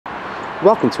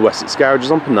Welcome to Wessex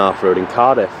Garages on Penarth Road in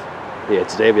Cardiff. Here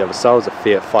today we have ourselves a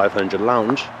Fiat 500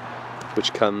 Lounge,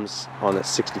 which comes on a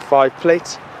 65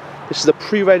 plate. This is a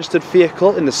pre-registered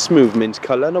vehicle in the smooth mint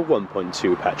colour and a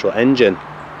 1.2 petrol engine.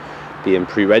 Being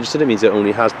pre-registered, it means it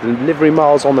only has delivery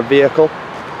miles on the vehicle.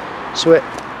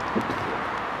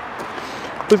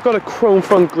 We've got a chrome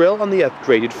front grille on the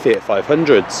upgraded Fiat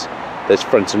 500s. There's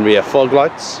front and rear fog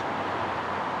lights,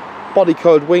 body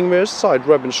coloured wing mirrors, side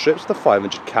rubbing strips, the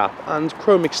 500 cap and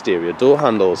chrome exterior door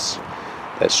handles.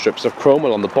 There's strips of chrome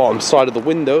along the bottom side of the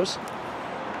windows,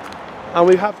 and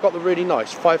we have got the really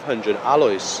nice 500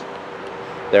 alloys.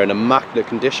 They're in immaculate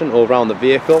condition all around the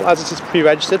vehicle, as it is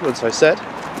pre-registered. Once I said,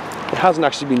 it hasn't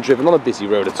actually been driven on a busy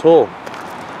road at all.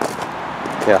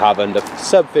 It'll have under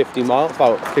sub 50 miles,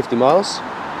 about 50 miles.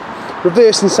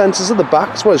 Reversing sensors at the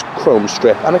back, as well as chrome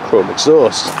strip and a chrome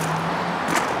exhaust.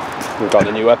 We've got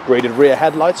the new upgraded rear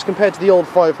headlights compared to the old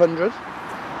 500,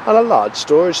 and a large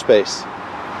storage space.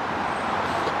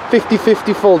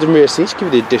 50/50 folding rear seats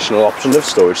give you the additional option of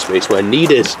storage space where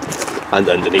needed. And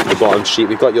underneath the bottom sheet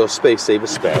we've got your space saver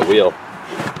spare wheel.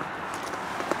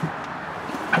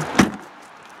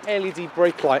 LED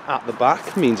brake light at the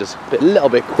back means it's a little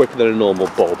bit quicker than a normal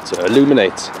bulb to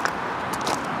illuminate.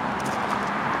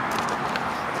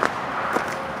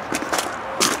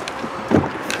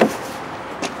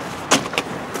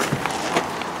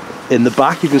 In the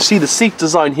back you can see the seat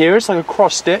design here. It's like a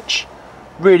cross stitch,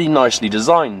 really nicely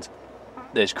designed.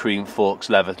 There's cream forks,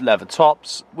 leather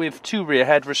tops with 2 rear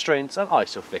head restraints and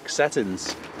ISOFIX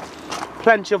settings.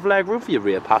 Plenty of legroom for your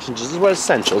rear passengers, as well as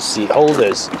central seat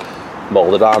holders.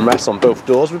 Moulded armrests on both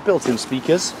doors with built-in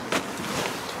speakers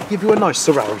give you a nice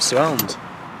surround sound.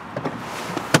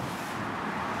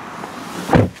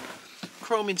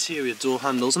 Chrome interior door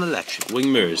handles and electric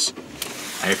wing mirrors.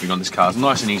 Everything on this car is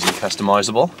nice and easily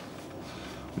customisable.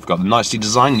 We've got the nicely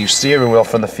designed new steering wheel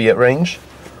from the Fiat range,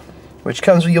 which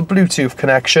comes with your Bluetooth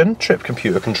connection, trip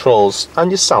computer controls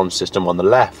and your sound system on the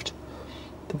left.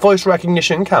 The voice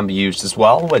recognition can be used as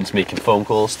well when making phone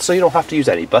calls, so you don't have to use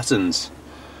any buttons.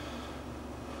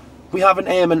 We have an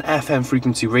AM and FM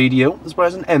frequency radio, as well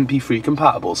as an MP3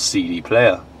 compatible CD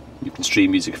player. You can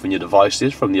stream music from your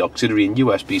devices from the auxiliary and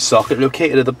USB socket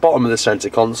located at the bottom of the centre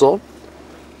console,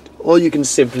 or you can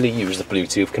simply use the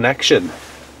Bluetooth connection.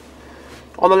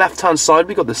 On the left hand side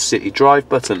we've got the City Drive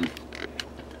button.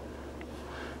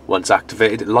 Once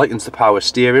activated, it lightens the power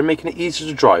steering, making it easier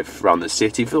to drive around the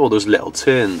city for all those little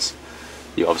turns.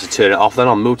 You obviously turn it off then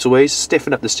on motorways,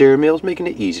 stiffen up the steering wheels, making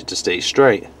it easier to stay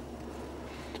straight.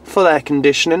 Full air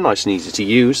conditioning, nice and easy to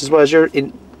use, as well as your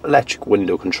electric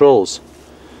window controls.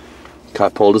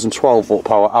 Cup holders and 12-volt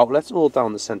power outlets all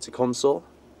down the centre console.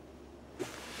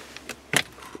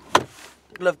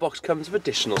 The glove box comes with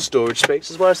additional storage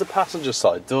space, as well as the passenger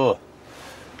side door.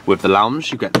 With the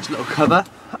lounge you get this little cover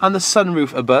and the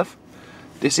sunroof above.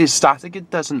 This is static, it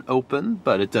doesn't open,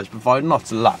 but it does provide not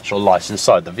to latch or light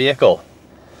inside the vehicle.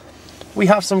 We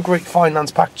have some great finance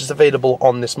packages available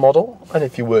on this model, and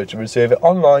if you were to reserve it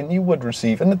online you would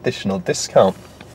receive an additional discount.